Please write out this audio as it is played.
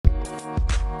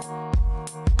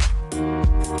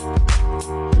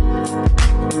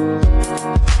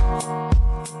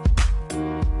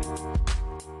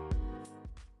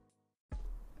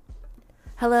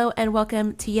Hello and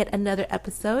welcome to yet another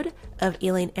episode of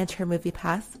Elaine and Her Movie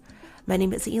Pass. My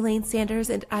name is Elaine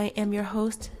Sanders and I am your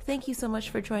host. Thank you so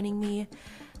much for joining me.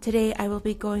 Today I will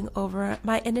be going over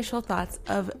my initial thoughts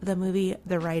of the movie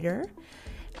The Writer.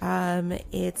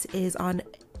 It is on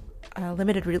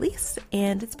limited release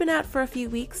and it's been out for a few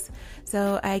weeks,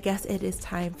 so I guess it is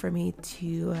time for me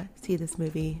to see this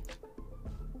movie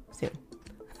soon.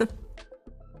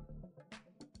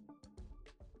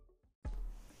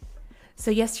 So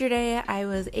yesterday I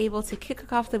was able to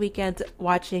kick off the weekend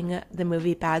watching the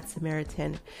movie Bad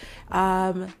Samaritan.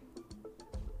 I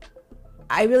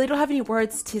really don't have any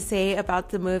words to say about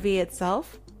the movie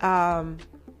itself. Yeah,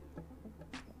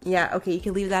 okay, you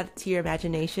can leave that to your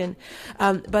imagination.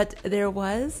 But there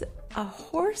was a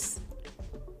horse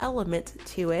element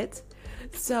to it.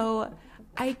 So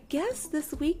I guess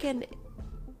this weekend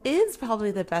is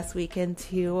probably the best weekend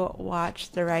to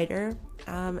watch The Writer.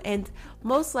 And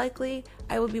most likely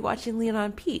I will be watching Lean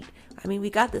on Pete. I mean, we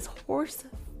got this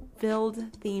horse-filled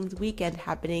themed weekend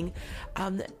happening,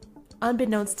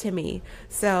 unbeknownst to me.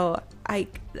 So I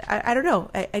don't know.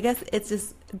 I guess it's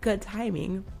just good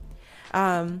timing.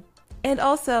 And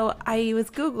also I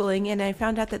was Googling and I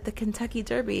found out that the Kentucky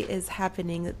Derby is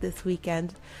happening this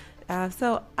weekend.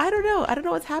 So I don't know. I don't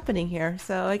know what's happening here.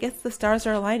 So I guess the stars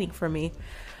are aligning for me.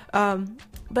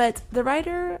 But The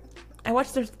Writer, I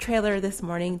watched the trailer this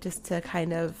morning just to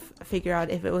kind of figure out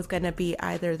if it was going to be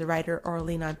either The Writer or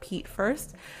Lean on Pete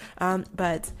first.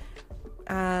 Yes,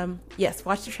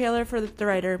 watch the trailer for The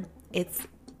Writer. It's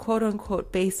quote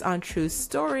unquote based on true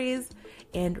stories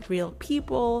and real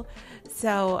people.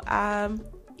 So, yeah,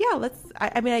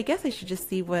 I mean, I guess I should just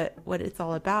see what it's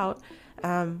all about.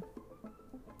 I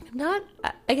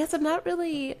guess I'm not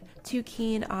really too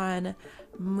keen on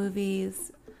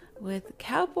movies with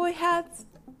cowboy hats.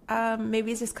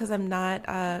 Maybe it's just because I'm not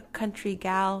a country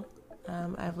gal.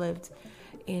 I've lived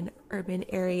in urban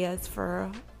areas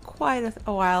for quite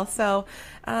a while, so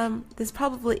this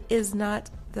probably is not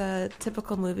the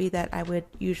typical movie that I would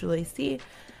usually see.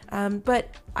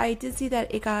 But I did see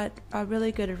that it got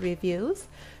really good reviews,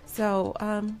 so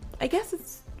I guess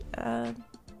it's, I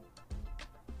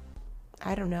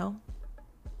don't know,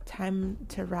 time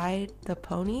to ride the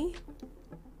pony?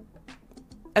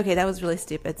 Okay, that was really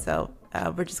stupid, so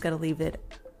we're just going to leave it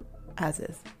as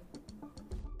is.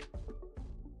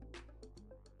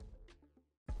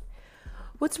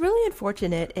 What's really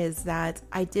unfortunate is that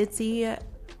I did see,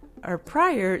 or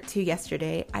prior to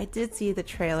yesterday, I did see the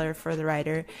trailer for The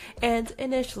Writer, and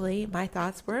initially my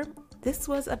thoughts were this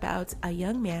was about a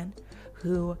young man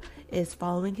who is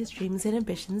following his dreams and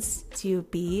ambitions to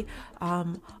be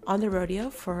on the rodeo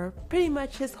for pretty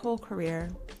much his whole career.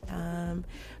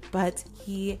 But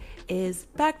he is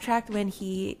backtracked when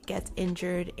he gets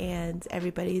injured and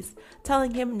everybody's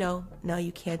telling him, no,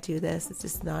 you can't do this.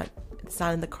 It's not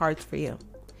in the cards for you.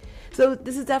 So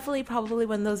this is definitely probably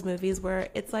one of those movies where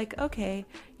it's like, okay,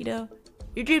 your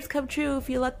dreams come true if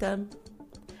you let them.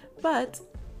 But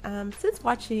since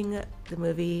watching the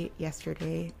movie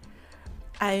yesterday,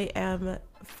 I am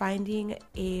finding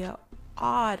a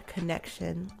odd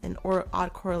connection or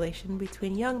odd correlation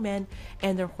between young men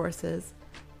and their horses,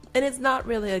 and it's not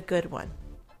really a good one.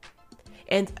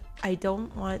 And I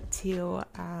don't want to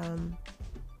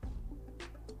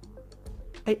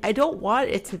I don't want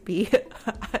it to be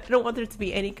I don't want there to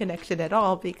be any connection at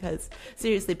all, because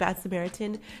seriously, Bad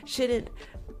Samaritan shouldn't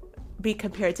be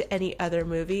compared to any other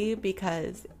movie,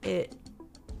 because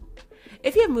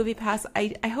if you have Movie Pass,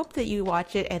 I hope that you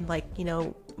watch it and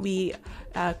we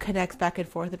connect back and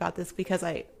forth about this, because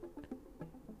it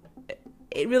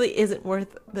really isn't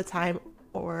worth the time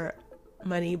or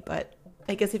money. But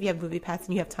I guess if you have Movie Pass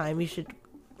and you have time, you should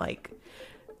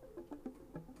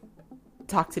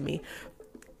talk to me.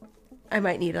 I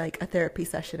might need a therapy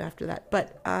session after that.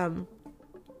 But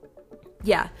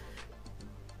yeah.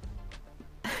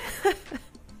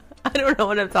 I don't know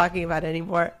what I'm talking about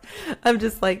anymore. I'm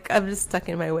just stuck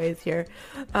in my ways here.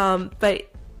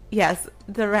 But yes,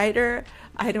 The Writer,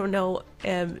 I don't know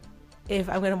if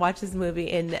I'm going to watch this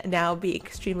movie and now be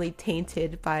extremely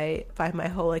tainted by my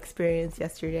whole experience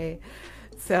yesterday.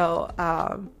 So,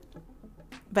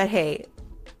 but hey,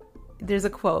 there's a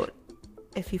quote: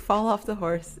 if you fall off the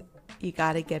horse, you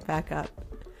got to get back up.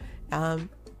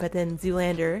 But then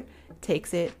Zoolander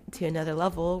takes it to another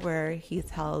level where he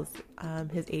tells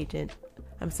his agent,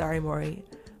 I'm sorry, Maury,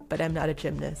 but I'm not a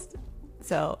gymnast.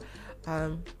 So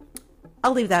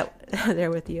I'll leave that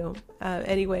there with you.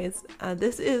 Anyways,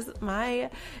 this is my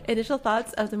initial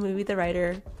thoughts of the movie The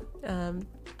Writer.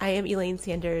 I am Elaine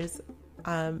Sanders.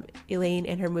 Elaine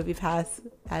and her movie pass,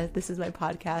 as this is my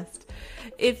podcast.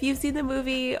 If you've seen the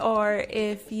movie, or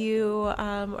if you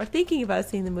are thinking about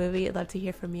seeing the movie, I'd love to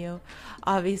hear from you.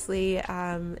 Obviously,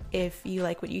 if you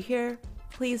like what you hear,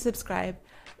 please subscribe.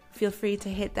 Feel free to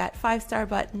hit that 5-star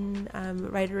button,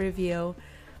 write a review,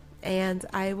 and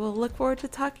I will look forward to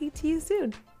talking to you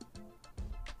soon.